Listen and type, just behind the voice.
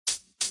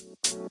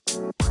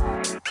Alright,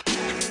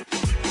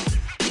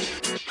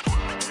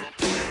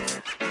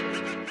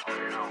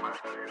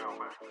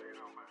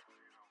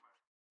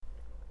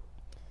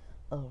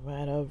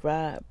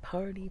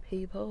 party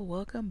people,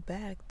 welcome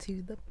back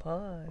to the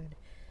pod.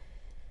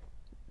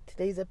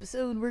 Today's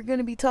episode, we're going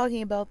to be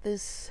talking about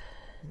this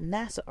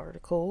NASA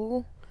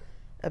article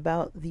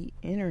about the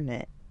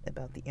internet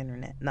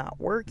not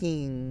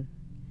working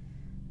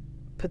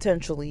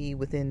potentially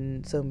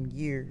within some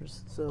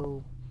years.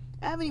 So,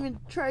 I haven't even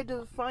tried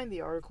to find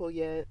the article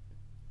yet.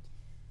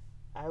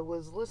 I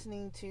was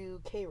listening to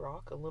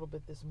K-Rock a little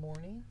bit this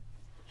morning.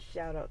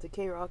 Shout out to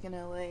K-Rock in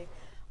LA.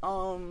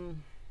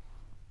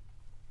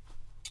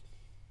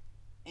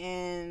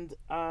 And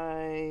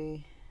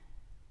I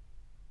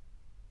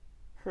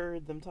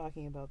heard them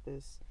talking about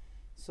this.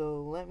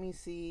 So let me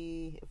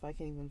see if I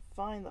can even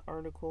find the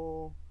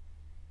article.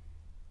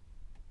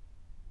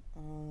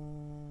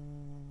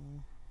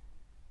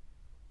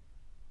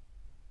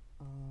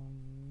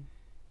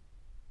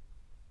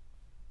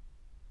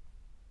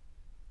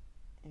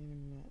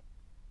 Internet.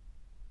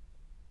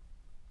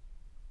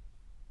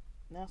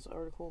 NASA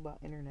article about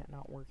internet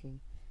not working.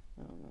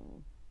 I don't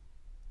know.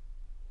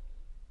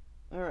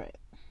 Alright.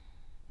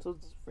 So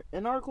it's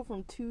an article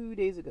from 2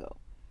 days ago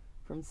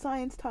from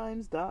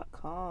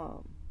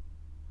ScienceTimes.com.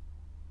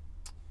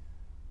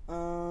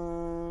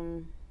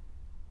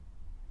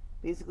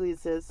 Basically it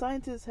says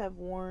scientists have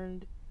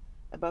warned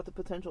about the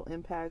potential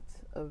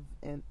impact of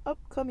an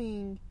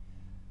upcoming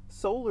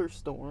solar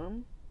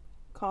storm,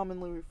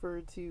 commonly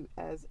referred to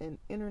as an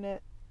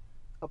internet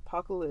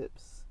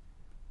apocalypse,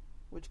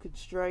 which could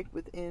strike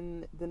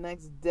within the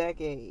next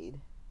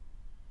decade.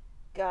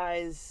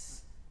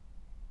 Guys,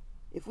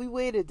 if we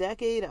wait a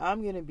decade,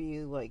 I'm gonna be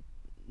like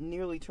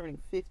nearly turning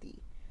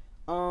 50.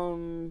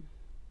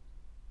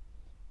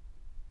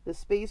 The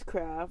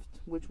spacecraft,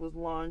 which was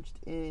launched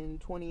in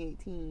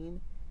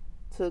 2018,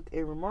 took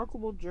a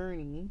remarkable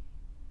journey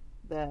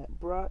that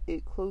brought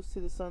it close to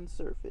the sun's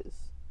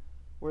surface,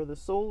 where the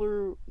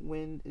solar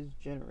wind is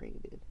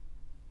generated.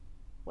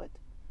 What?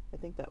 I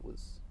think that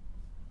was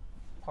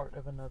part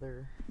of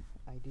another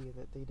idea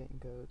that they didn't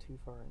go too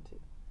far into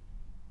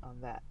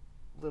on that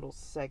little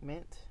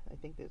segment. I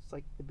think that's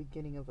like the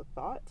beginning of a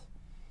thought.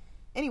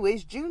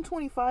 Anyways, June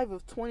 25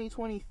 of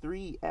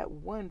 2023 at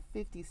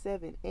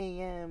 1:57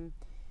 a.m.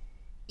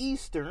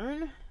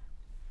 Eastern,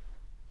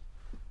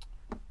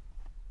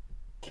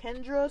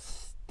 Kendra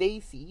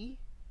Stacy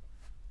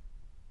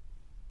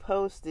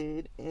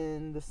posted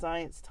in the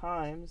Science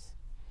Times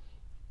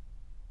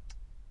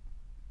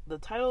the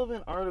title of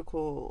an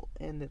article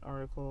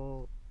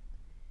entitled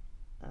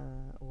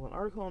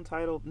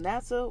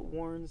NASA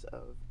warns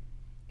of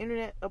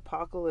internet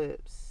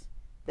apocalypse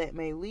that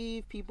may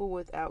leave people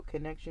without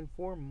connection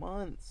for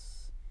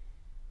months.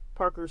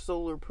 Parker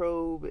Solar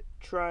Probe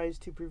tries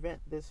to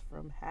prevent this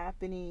from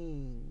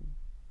happening.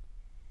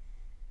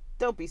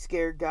 Don't be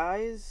scared,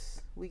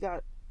 guys. We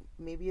got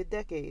maybe a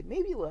decade,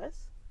 maybe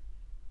less,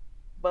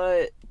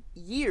 but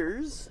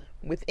years,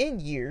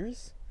 within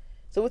years.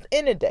 So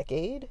within a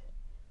decade,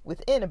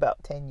 within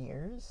about 10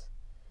 years.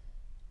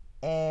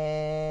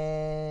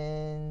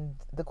 And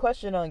the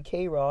question on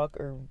K-Rock,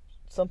 or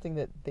something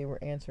that they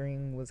were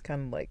answering, was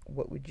kind of like,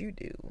 what would you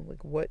do?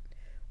 Like,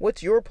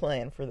 what's your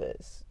plan for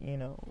this,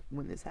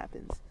 when this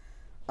happens?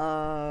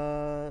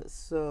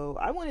 So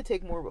I want to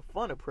take more of a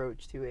fun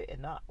approach to it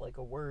and not like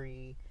a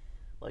worry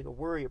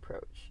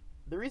approach.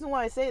 The reason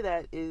why I say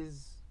that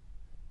is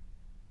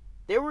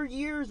there were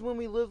years when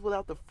we lived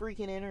without the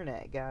freaking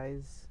internet,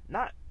 guys.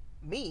 Not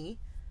me,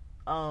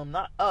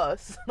 not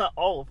us, not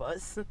all of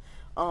us.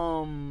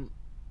 I'm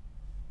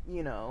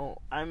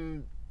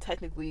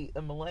technically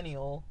a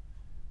millennial.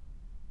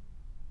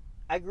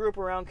 I grew up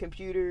around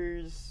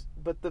computers,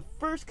 but the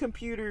first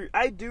computer,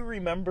 I do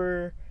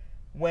remember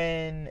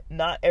when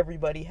not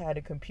everybody had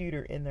a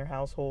computer in their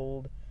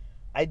household.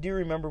 I do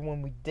remember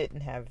when we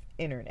didn't have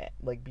internet,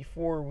 like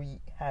before we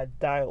had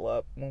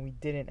dial-up, when we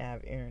didn't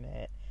have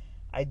internet.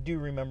 I do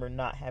remember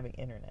not having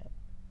internet.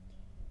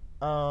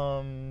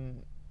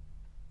 And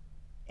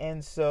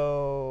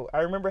so I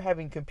remember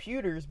having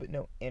computers but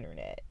no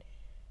internet.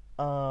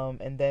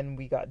 And then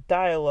we got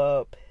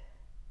dial-up.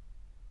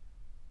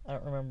 I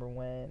don't remember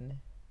when.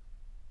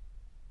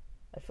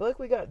 I feel like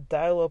we got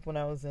dial-up when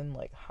I was in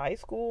like high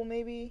school,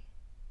 maybe.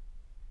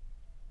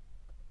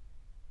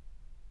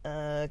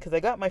 Because I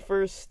got my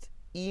first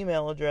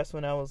email address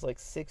when I was like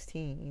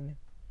 16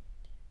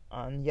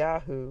 on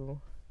Yahoo.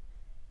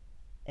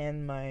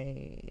 And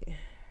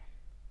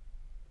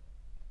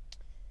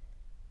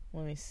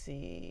let me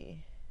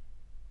see.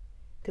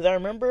 Because I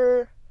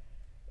remember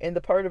in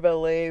the part of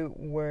LA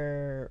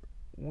where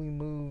we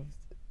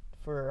moved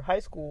for high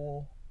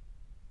school,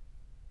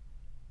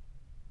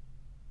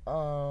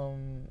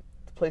 the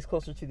place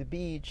closer to the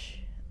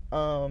beach,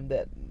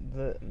 that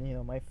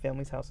my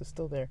family's house is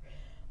still there.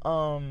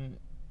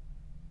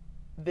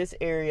 This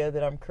area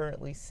that I'm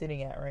currently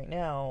sitting at right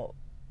now,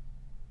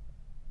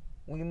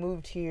 we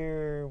moved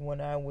here when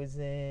I was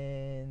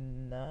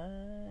in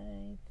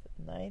ninth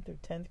or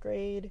 10th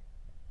grade.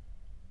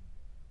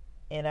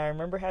 And I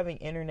remember having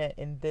internet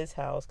in this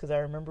house because I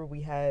remember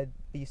we had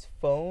these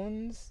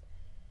phones,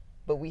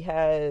 but we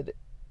had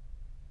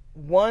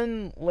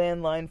one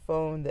landline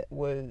phone that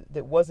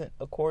wasn't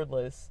a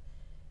cordless,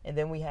 and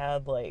then we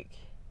had like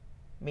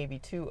maybe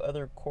two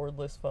other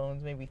cordless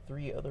phones, maybe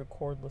three other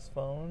cordless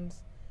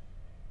phones.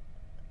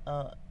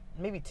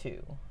 Maybe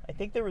two. I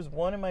think there was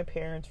one in my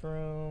parents'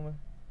 room,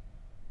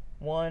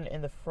 one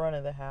in the front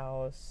of the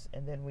house,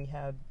 and then we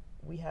have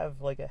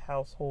like a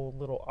household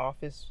little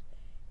office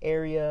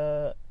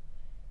area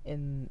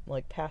in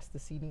like past the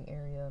seating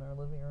area in our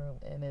living room,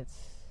 and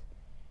it's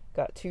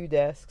got two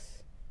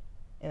desks.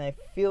 And I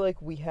feel like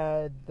we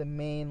had the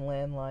main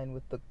landline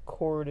with the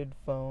corded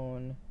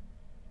phone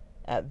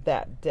at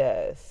that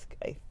desk,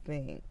 I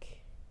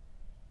think.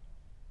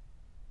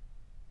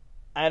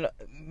 And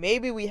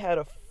maybe we had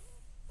a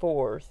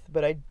fourth,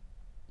 but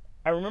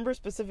I remember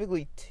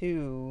specifically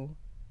two.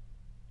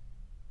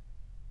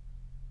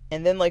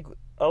 And then like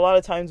a lot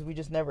of times we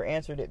just never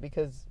answered it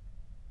because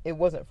it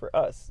wasn't for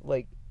us.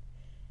 Like,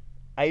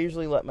 I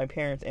usually let my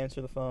parents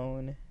answer the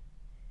phone.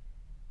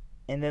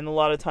 And then a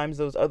lot of times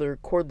those other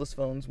cordless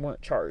phones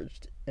weren't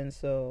charged. And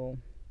so,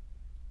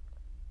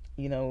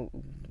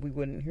 we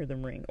wouldn't hear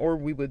them ring. Or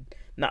we would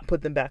not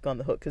put them back on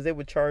the hook because they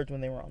would charge when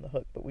they were on the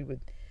hook. But we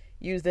would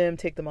use them,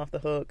 take them off the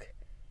hook,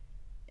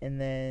 and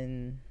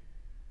then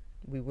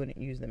we wouldn't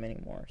use them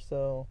anymore.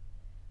 So,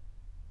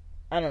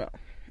 I don't know.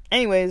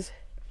 Anyways,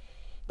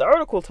 the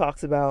article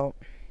talks about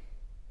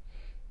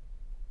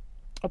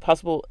a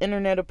possible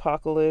internet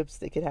apocalypse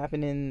that could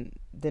happen in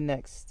the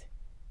next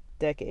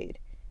decade.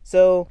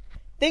 So,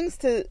 things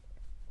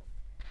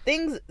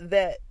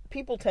that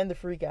people tend to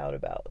freak out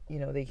about.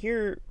 They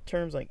hear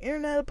terms like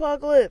internet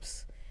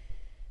apocalypse,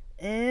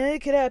 and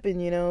it could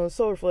happen,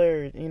 solar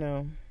flare,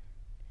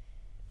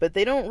 But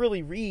they don't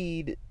really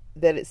read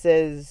that it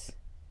says,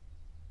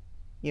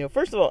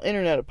 first of all,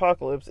 internet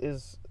apocalypse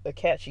is a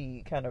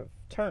catchy kind of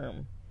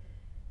term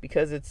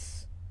because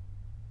it's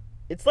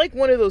like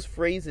one of those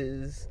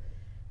phrases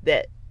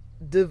that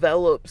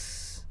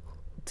develops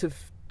to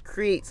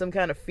create some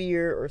kind of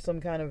fear or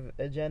some kind of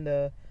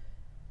agenda,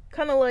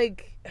 kind of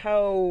like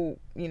how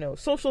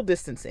social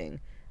distancing,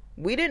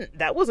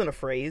 that wasn't a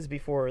phrase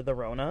before the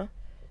Rona.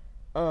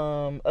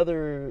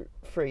 Other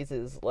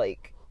phrases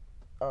like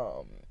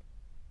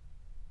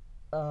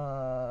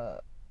I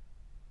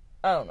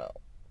don't know,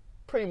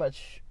 pretty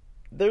much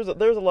there's a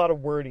lot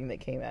of wording that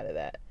came out of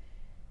that.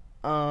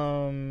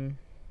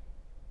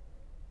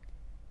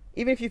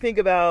 Even if you think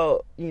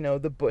about,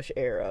 the Bush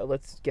era,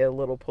 let's get a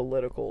little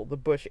political. The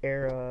Bush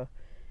era,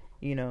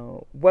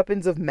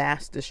 weapons of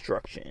mass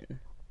destruction.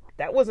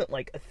 That wasn't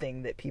like a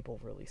thing that people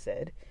really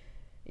said.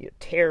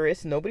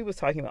 Terrorists, nobody was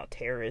talking about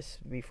terrorists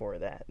before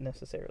that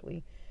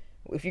necessarily.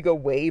 If you go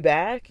way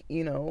back,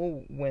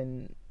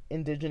 when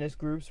indigenous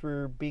groups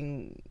were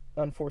being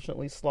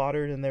unfortunately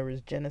slaughtered and there was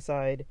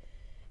genocide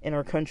in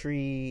our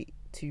country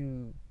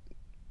to,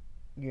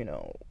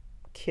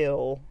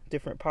 kill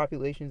different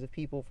populations of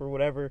people for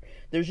whatever,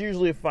 there's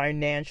usually a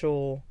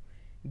financial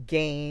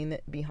gain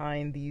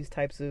behind these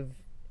types of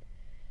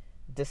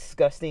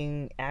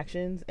disgusting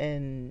actions,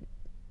 and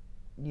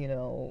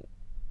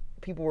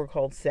people were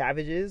called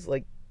savages.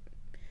 Like,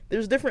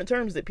 there's different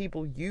terms that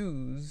people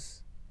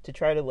use to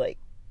try to like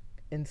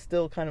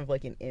instill kind of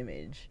like an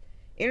image.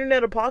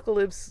 Internet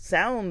apocalypse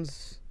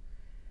sounds,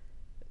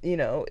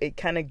 it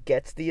kind of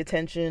gets the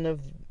attention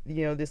of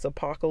this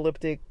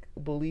apocalyptic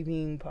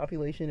believing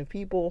population of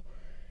people,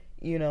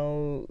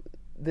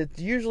 that's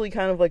usually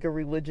kind of like a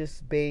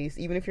religious base.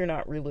 Even if you're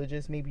not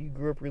religious, maybe you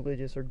grew up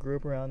religious or grew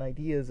up around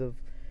ideas of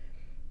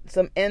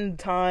some end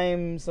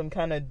time, some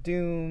kind of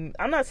doom.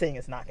 I'm not saying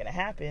it's not going to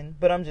happen,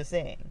 but I'm just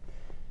saying,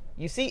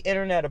 you see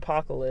internet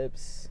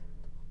apocalypse,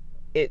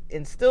 it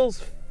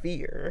instills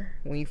fear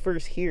when you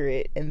first hear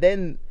it, and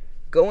then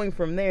going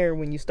from there,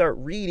 when you start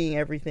reading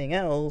everything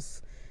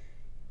else,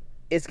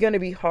 it's going to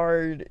be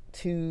hard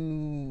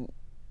to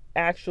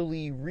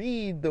actually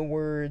read the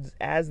words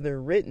as they're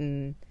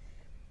written.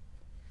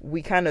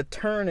 We kind of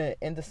turn it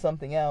into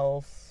something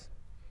else.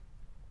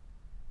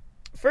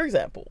 For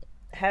example,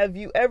 have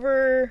you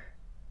ever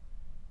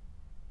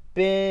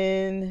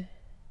been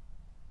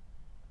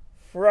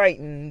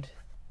frightened,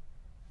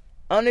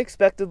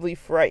 unexpectedly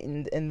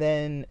frightened, and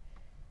then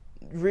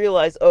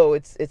realize, oh,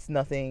 it's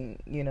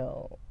nothing, and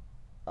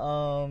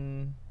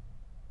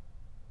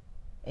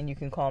you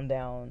can calm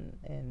down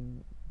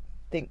and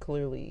think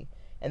clearly,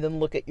 and then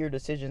look at your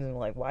decisions and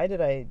like, why did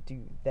I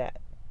do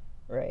that?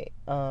 Right?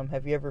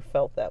 Have you ever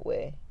felt that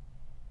way?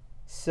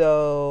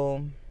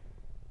 So,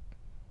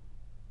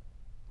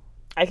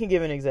 I can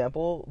give an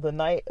example. The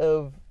night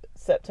of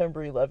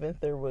September 11th,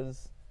 there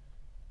was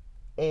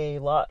a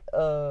lot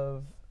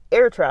of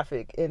air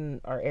traffic in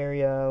our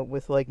area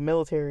with like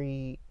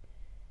military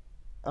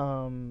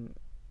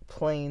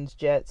planes,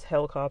 jets,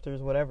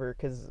 helicopters, whatever,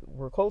 because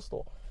we're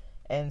coastal.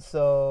 And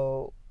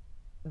so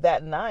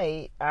that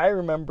night, I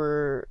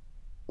remember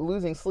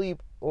losing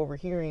sleep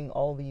overhearing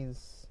all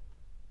these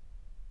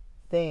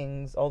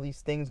things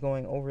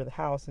going over the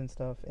house and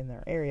stuff in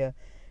our area,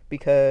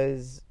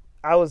 because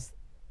I was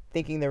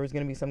thinking there was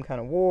going to be some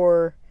kind of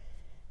war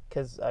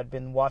because I'd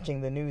been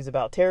watching the news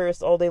about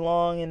terrorists all day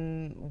long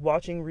and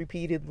watching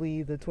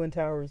repeatedly the Twin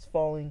Towers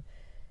falling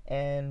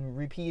and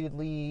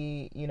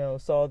repeatedly,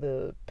 saw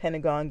the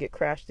Pentagon get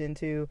crashed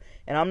into.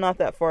 And I'm not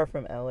that far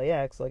from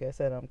LAX. Like I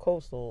said, I'm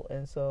coastal.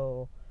 And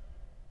so,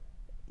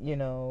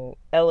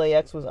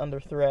 LAX was under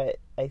threat,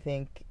 I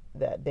think,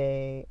 that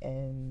day.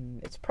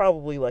 And it's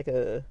probably like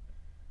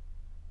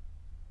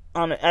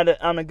on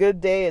a good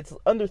day, it's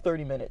under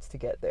 30 minutes to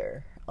get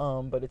there.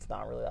 But it's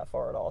not really that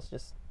far at all. It's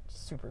just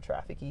super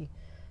trafficy.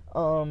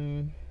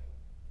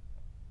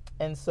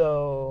 And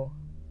so,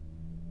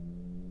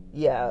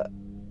 yeah,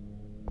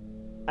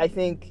 I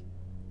think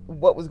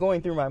what was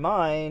going through my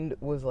mind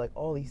was like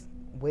all these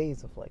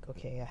ways of like,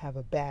 okay, I have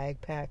a bag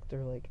packed,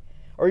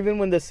 or even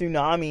when there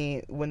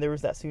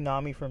was that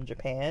tsunami from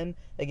Japan,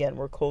 again,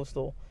 we're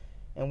coastal,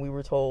 and we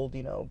were told,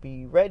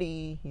 be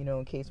ready,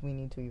 in case we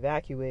need to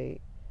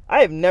evacuate.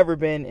 I have never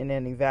been in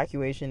an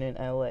evacuation in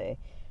LA.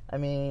 I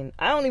mean,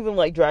 I don't even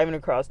like driving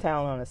across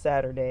town on a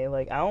Saturday.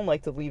 Like, I don't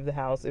like to leave the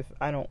house if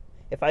I know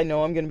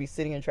I'm going to be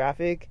sitting in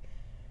traffic.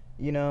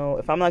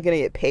 If I'm not going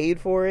to get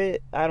paid for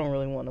it, I don't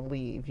really want to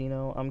leave,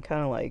 I'm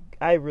kind of like,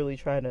 I really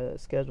try to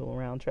schedule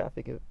around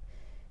traffic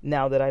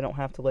now that I don't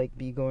have to, like,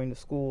 be going to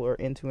school or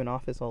into an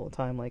office all the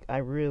time. Like, I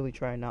really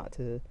try not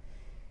to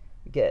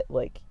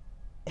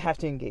have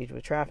to engage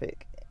with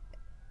traffic.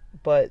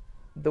 But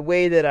the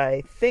way that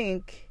I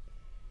think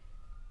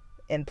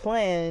and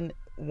plan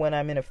when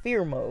I'm in a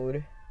fear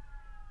mode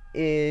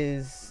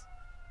is,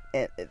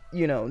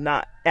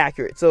 not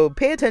accurate. So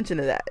pay attention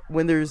to that.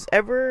 When there's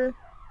ever...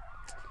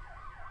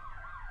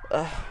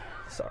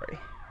 sorry.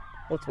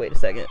 Let's wait a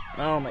second.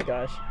 Oh my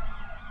gosh.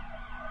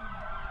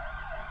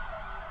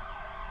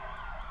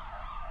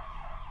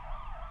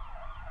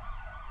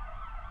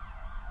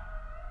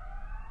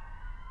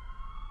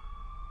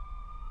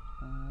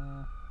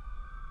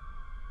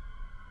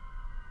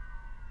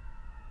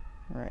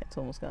 Alright, it's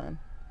almost gone.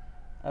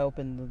 I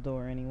opened the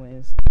door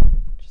anyways,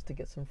 just to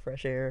get some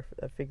fresh air.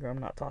 I figure I'm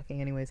not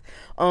talking anyways.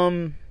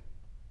 But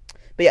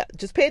yeah,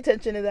 just pay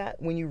attention to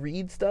that when you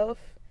read stuff.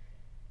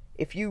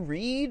 If you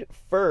read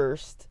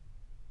first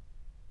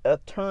a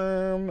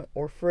term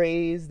or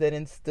phrase that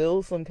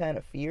instills some kind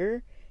of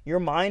fear, your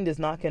mind is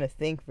not going to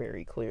think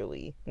very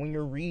clearly when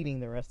you're reading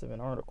the rest of an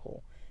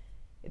article.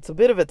 It's a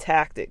bit of a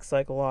tactic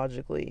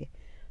psychologically,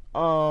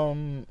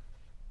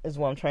 is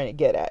what I'm trying to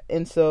get at.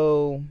 And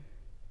so,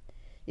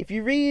 if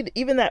you read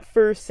even that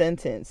first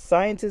sentence,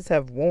 scientists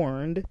have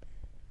warned,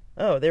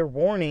 they're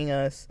warning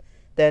us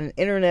that an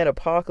internet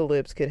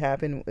apocalypse could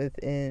happen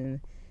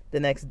within the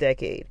next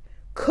decade.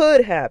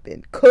 Could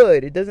happen.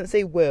 Could. It doesn't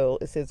say will.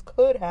 It says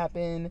could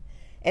happen.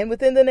 And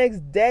within the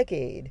next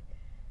decade.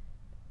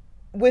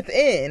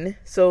 Within.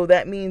 So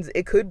that means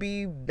it could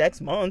be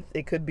next month.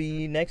 It could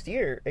be next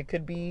year. It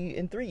could be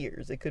in 3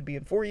 years. It could be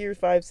in 4 years,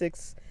 5,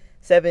 6,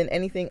 7.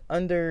 Anything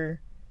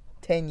under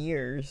 10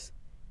 years.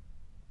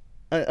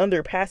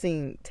 Under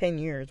passing 10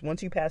 years.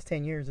 Once you pass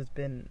 10 years, it's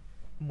been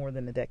more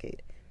than a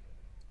decade.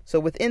 So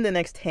within the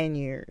next 10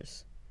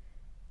 years.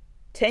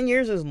 10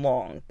 years is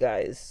long,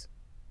 guys.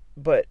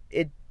 But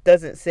it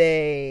doesn't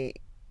say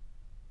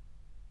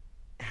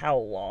how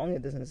long.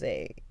 It doesn't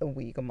say a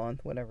week, a month,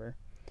 whatever.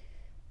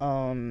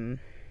 It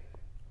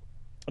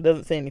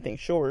doesn't say anything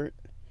short.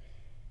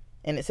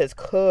 And it says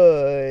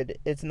could.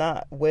 It's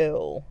not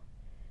will.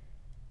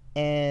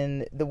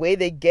 And the way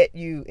they get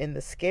you in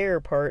the scare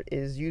part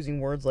is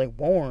using words like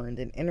warned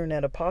and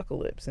internet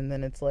apocalypse. And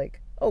then it's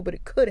like, oh, but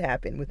it could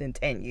happen within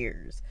 10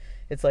 years.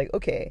 It's like,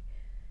 okay,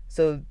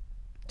 so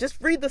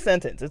just read the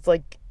sentence. It's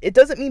like, it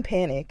doesn't mean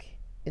panic.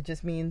 It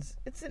just means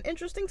it's an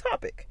interesting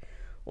topic.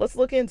 Let's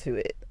look into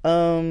it.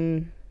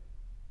 A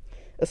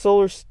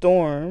solar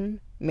storm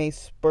may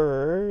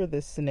spur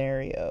this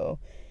scenario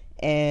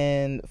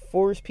and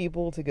force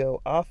people to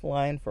go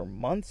offline for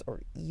months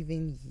or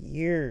even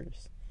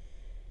years.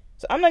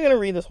 So I'm not going to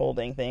read this whole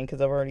dang thing because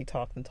I've already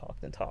talked.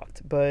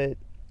 But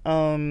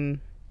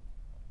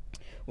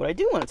what I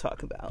do want to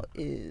talk about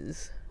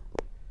is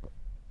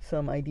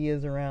some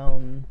ideas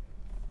around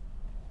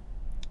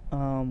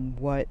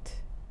what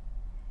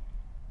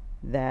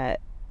that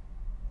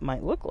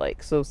might look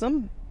like. So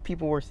some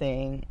people were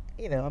saying,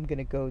 I'm going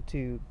to go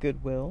to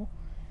Goodwill.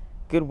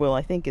 Goodwill,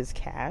 I think, is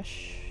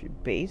cash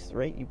based,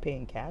 right? You pay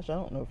in cash. I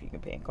don't know if you can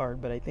pay in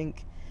card, but I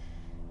think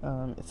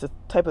it's a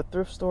type of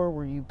thrift store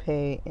where you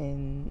pay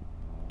in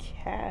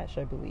cash,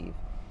 I believe.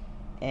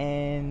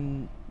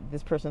 And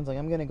this person's like,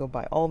 I'm going to go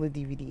buy all the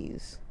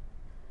DVDs.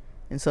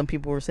 And some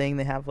people were saying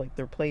they have like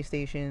their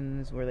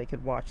PlayStations where they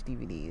could watch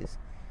DVDs.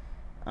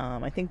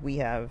 I think we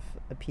have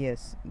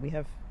we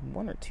have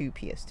 1 or 2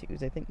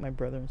 PS2s. I think my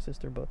brother and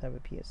sister both have a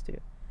PS2.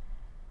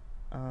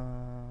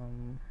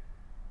 And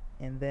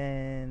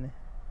then,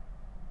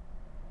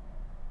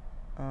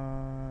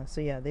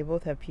 so yeah, they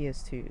both have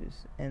PS2s.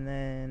 And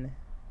then,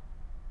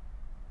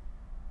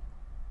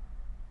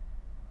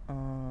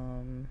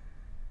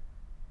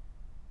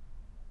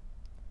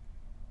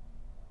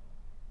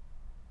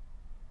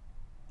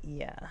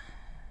 yeah.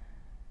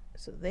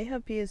 So they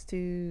have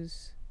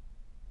PS2s.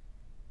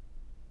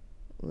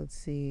 Let's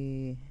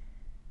see.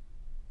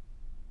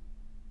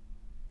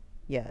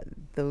 Yeah,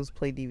 those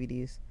play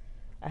DVDs.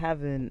 I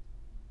have an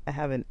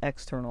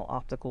external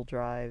optical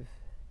drive,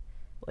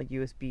 like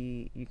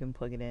USB. You can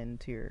plug it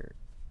into your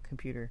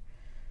computer.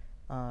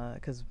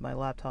 Because my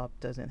laptop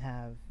doesn't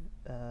have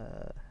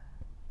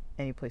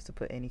any place to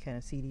put any kind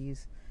of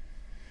CDs.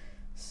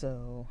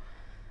 So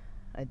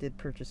I did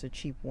purchase a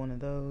cheap one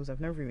of those.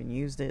 I've never even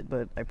used it,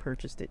 but I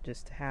purchased it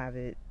just to have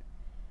it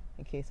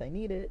in case I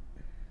need it.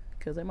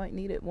 Because I might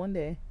need it one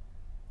day.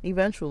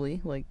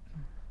 Eventually, like,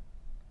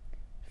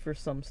 for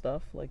some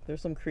stuff. Like,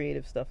 there's some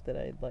creative stuff that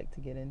I'd like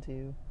to get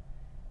into.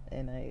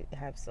 And I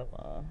have some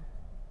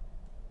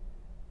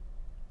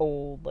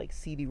old, like,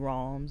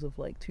 CD-ROMs of,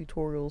 like,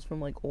 tutorials from,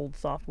 like, old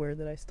software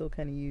that I still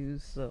kind of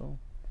use. So,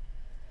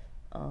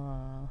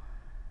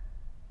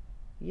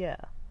 yeah.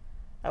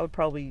 I would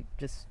probably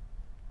just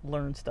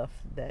learn stuff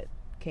that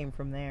came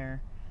from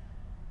there.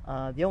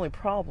 The only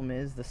problem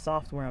is the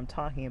software I'm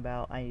talking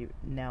about. I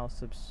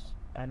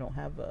don't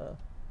have a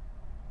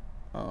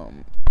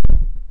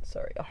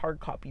hard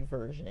copy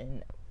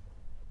version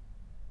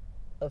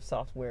of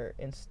software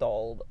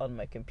installed on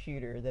my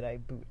computer that I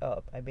boot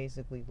up. I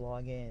basically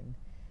log in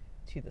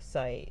to the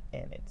site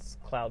and it's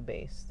cloud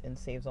based and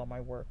saves all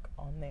my work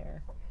on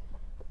there.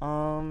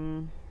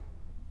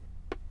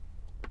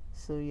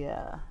 So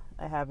yeah,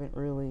 I haven't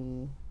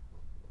really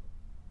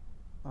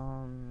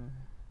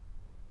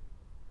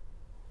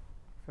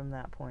from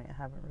that point I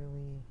haven't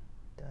really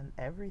done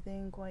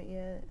everything quite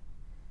yet.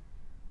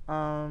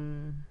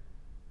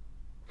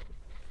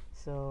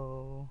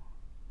 So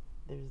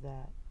there's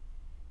that.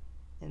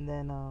 And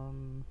then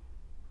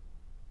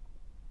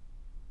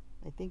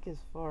I think as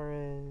far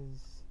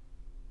as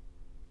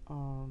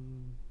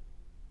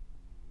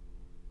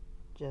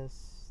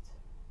just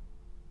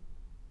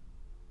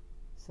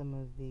some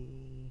of the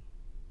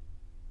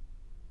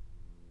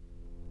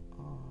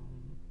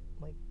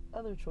like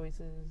other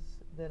choices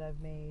that I've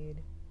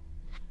made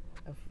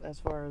as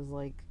far as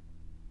like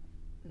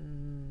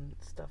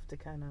stuff to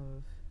kind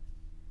of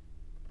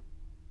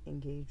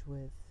engage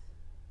with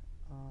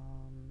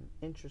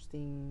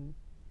interesting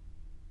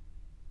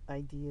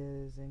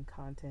ideas and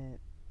content,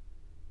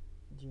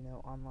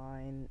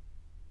 online.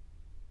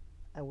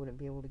 I wouldn't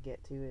be able to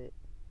get to it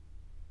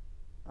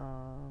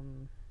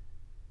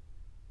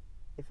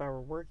if I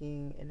were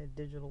working in a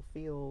digital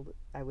field.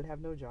 I would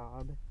have no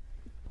job.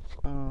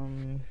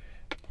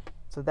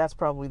 So that's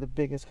probably the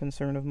biggest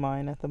concern of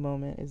mine at the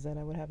moment, is that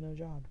I would have no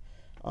job.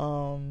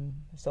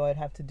 So I'd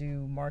have to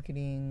do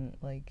marketing,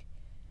 like,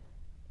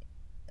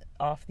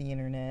 off the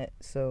internet.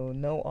 So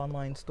no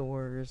online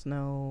stores,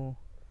 no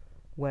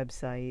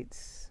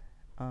websites.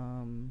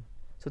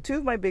 So two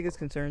of my biggest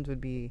concerns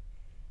would be,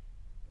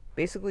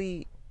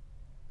 basically,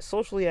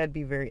 socially I'd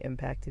be very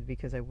impacted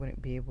because I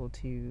wouldn't be able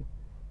to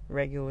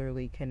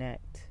regularly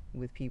connect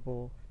with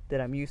people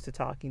that I'm used to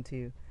talking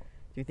to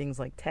through things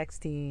like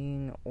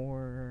texting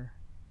or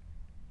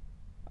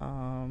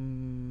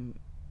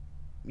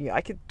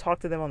I could talk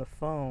to them on the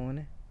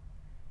phone.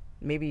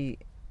 Maybe,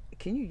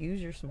 can you use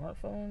your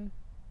smartphone?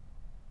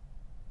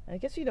 I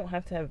guess you don't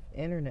have to have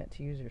internet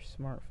to use your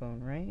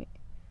smartphone, right?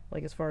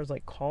 Like, as far as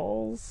like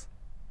calls,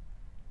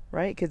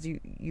 right? Because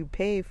you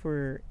pay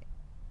for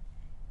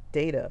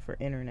data for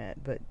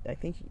internet, but I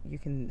think you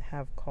can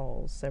have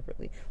calls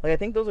separately. Like, I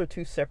think those are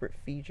two separate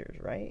features,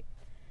 right?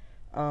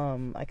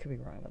 I could be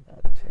wrong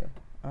about that too.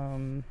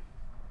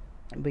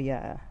 But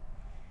yeah,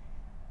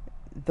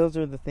 those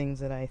are the things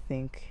that I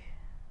think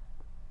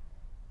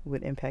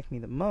would impact me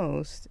the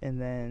most. And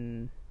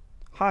then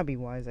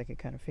hobby-wise, I could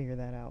kind of figure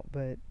that out.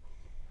 But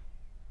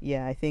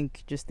yeah, I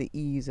think just the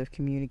ease of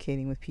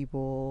communicating with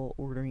people,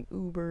 ordering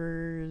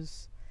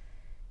Ubers,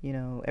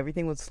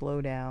 everything would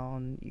slow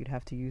down. You'd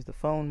have to use the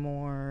phone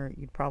more.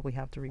 You'd probably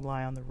have to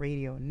rely on the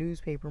radio and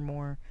newspaper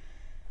more.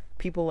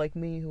 People like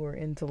me who are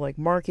into like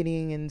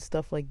marketing and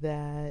stuff like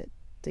that,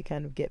 to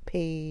kind of get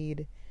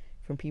paid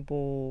from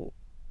people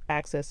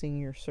accessing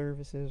your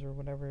services or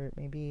whatever it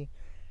may be.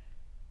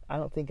 I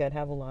don't think I'd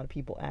have a lot of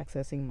people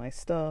accessing my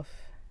stuff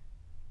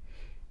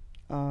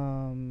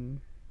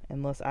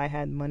unless I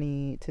had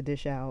money to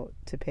dish out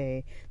to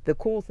pay. The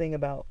cool thing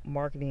about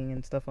marketing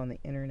and stuff on the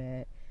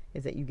internet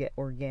is that you get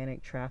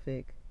organic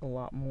traffic a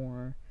lot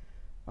more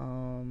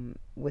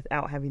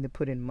without having to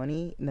put in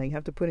money. Now, you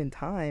have to put in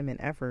time and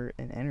effort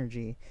and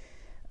energy,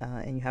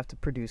 and you have to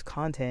produce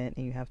content,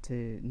 and you have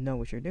to know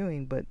what you're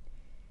doing, but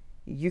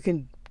you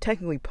can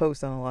technically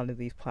post on a lot of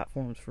these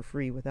platforms for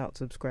free without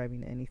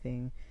subscribing to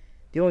anything.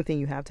 The only thing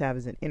you have to have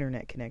is an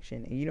internet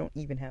connection, and you don't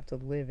even have to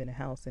live in a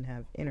house and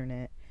have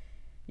internet.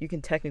 You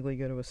can technically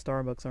go to a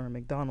Starbucks or a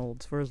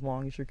McDonald's for as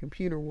long as your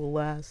computer will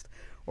last,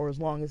 or as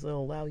long as they'll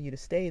allow you to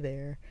stay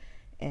there.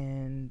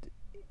 And,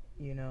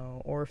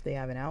 or if they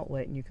have an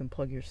outlet and you can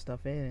plug your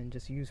stuff in and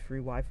just use free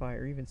Wi-Fi,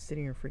 or even sit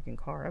in your freaking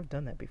car. I've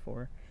done that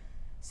before.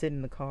 Sit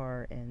in the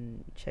car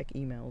and check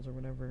emails or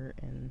whatever.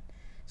 And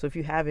so if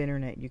you have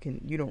internet,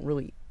 you don't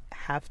really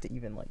have to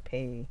even like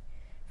pay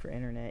for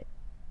internet.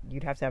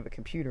 you'd have to have a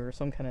computer or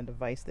some kind of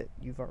device that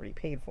you've already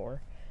paid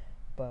for.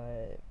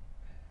 But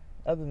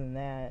other than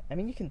that, I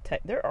mean, you can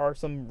there are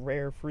some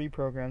rare free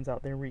programs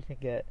out there where you can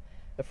get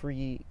a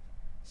free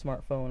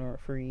smartphone or a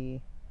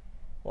free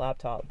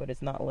laptop, but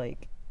it's not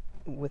like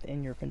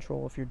within your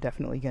control if you're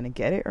definitely going to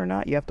get it or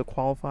not. You have to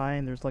qualify,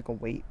 and there's like a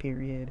wait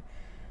period.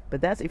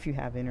 But that's if you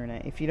have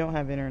internet. If you don't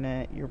have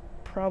internet, you're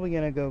probably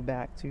going to go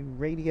back to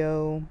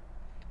radio,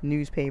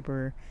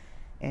 newspaper,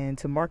 and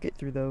to market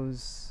through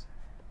those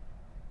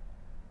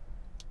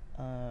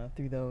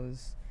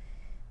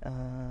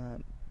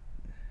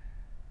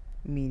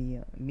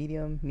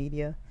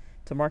media,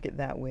 to market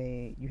that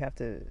way, you have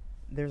to,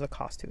 there's a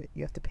cost to it.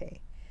 You have to pay.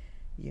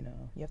 You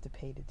have to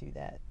pay to do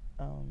that.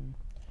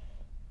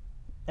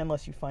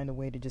 Unless you find a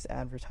way to just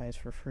advertise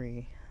for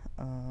free,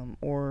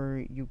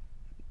 or you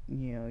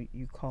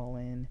call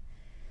in.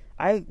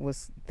 I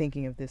was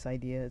thinking of this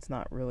idea. It's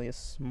not really a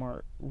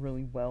smart,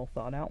 really well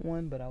thought out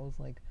one, but I was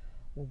like,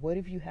 well, what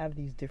if you have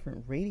these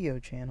different radio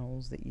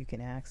channels that you can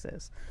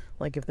access?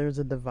 Like if there's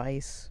a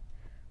device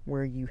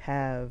where you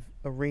have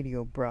a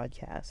radio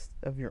broadcast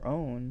of your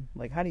own,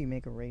 like how do you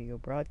make a radio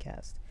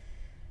broadcast?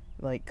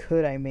 Like,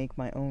 could I make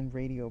my own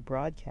radio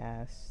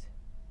broadcast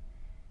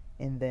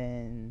and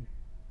then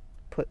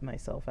put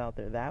myself out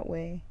there that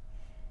way?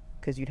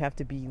 Because you'd have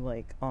to be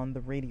like on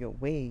the radio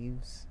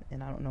waves,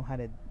 and I don't know how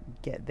to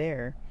get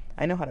there.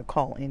 I know how to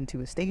call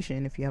into a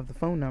station if you have the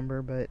phone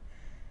number, but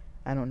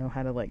I don't know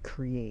how to like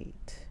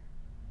create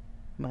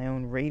my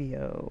own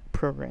radio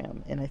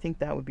program. And I think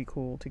that would be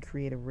cool, to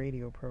create a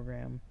radio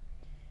program,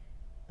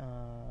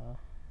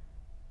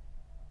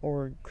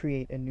 or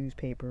create a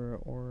newspaper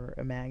or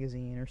a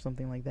magazine or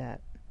something like that.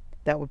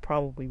 That would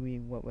probably be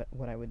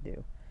what I would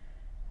do.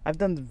 I've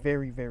done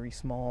very, very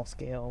small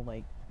scale,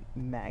 like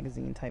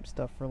magazine type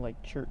stuff for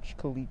like church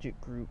collegiate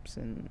groups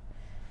and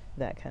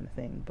that kind of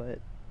thing, but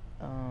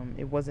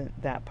it wasn't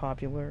that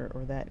popular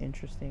or that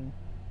interesting.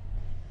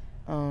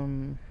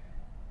 But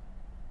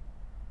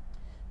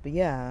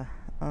yeah,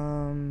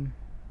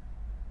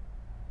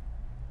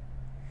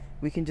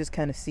 we can just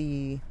kind of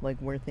see like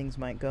where things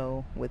might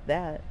go with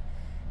that,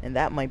 and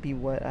that might be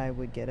what I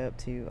would get up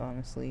to,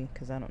 honestly,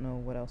 because I don't know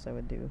what else I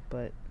would do.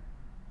 But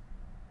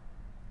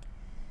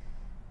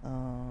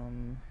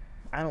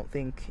I don't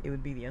think it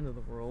would be the end of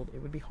the world.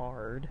 It would be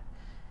hard,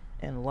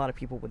 and a lot of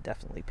people would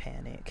definitely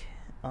panic.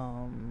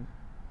 I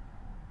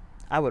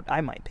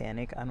might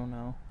panic. I don't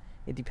know.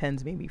 It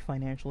depends, maybe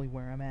financially,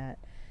 where I'm at.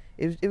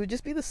 It would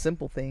just be the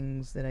simple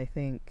things that I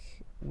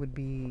think would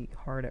be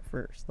hard at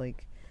first.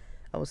 Like,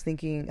 I was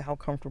thinking how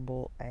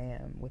comfortable I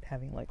am with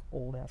having like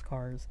old ass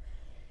cars,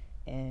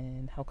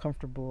 and how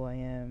comfortable I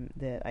am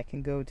that I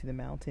can go to the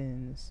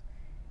mountains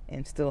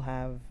and still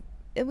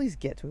at least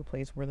get to a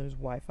place where there's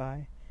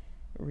Wi-Fi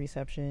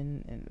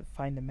reception, and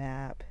find a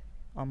map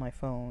on my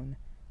phone,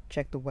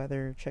 check the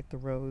weather, check the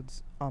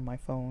roads on my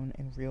phone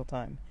in real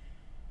time.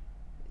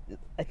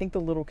 I think the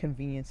little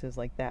conveniences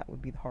like that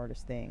would be the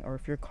hardest thing. Or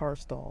if your car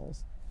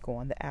stalls, go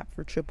on the app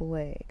for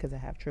AAA, because I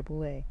have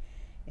AAA,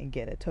 and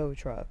get a tow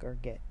truck, or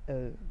get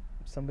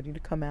somebody to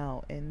come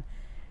out and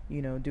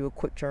do a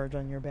quick charge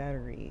on your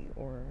battery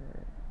or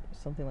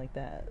something like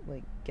that.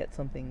 Like, get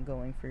something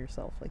going for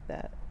yourself like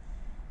that.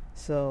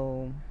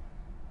 So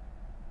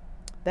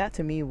that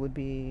to me would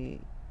be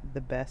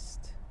the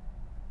best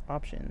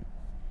option.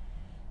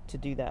 To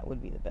do that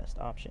would be the best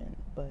option,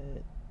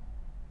 but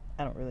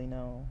I don't really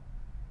know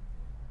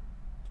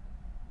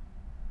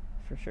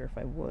for sure if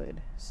I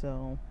would.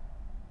 So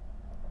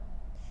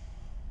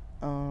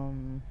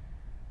but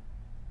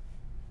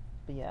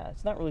yeah,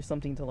 it's not really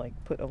something to like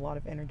put a lot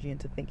of energy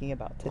into thinking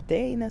about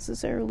today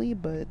necessarily,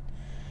 but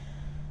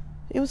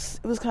it was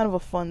kind of a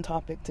fun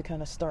topic to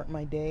kind of start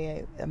my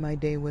day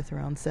with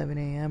around 7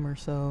 a.m. or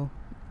so,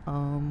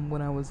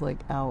 when I was like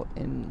out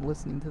and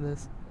listening to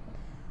this,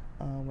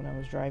 when I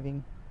was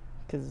driving,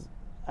 because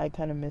I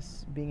kind of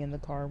miss being in the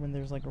car when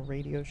there's like a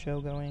radio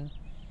show going.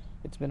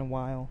 It's been a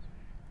while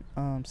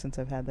since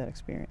I've had that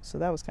experience, so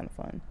that was kind of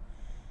fun.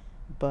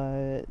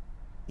 But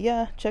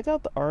yeah, check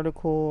out the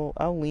article.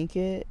 I'll link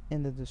it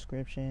in the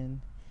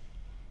description.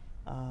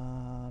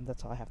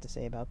 That's all I have to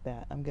say about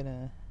that. I'm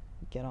gonna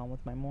get on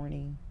with my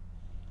morning,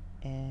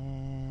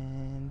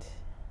 and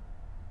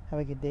have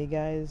a good day,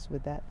 guys.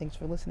 With that, thanks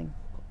for listening.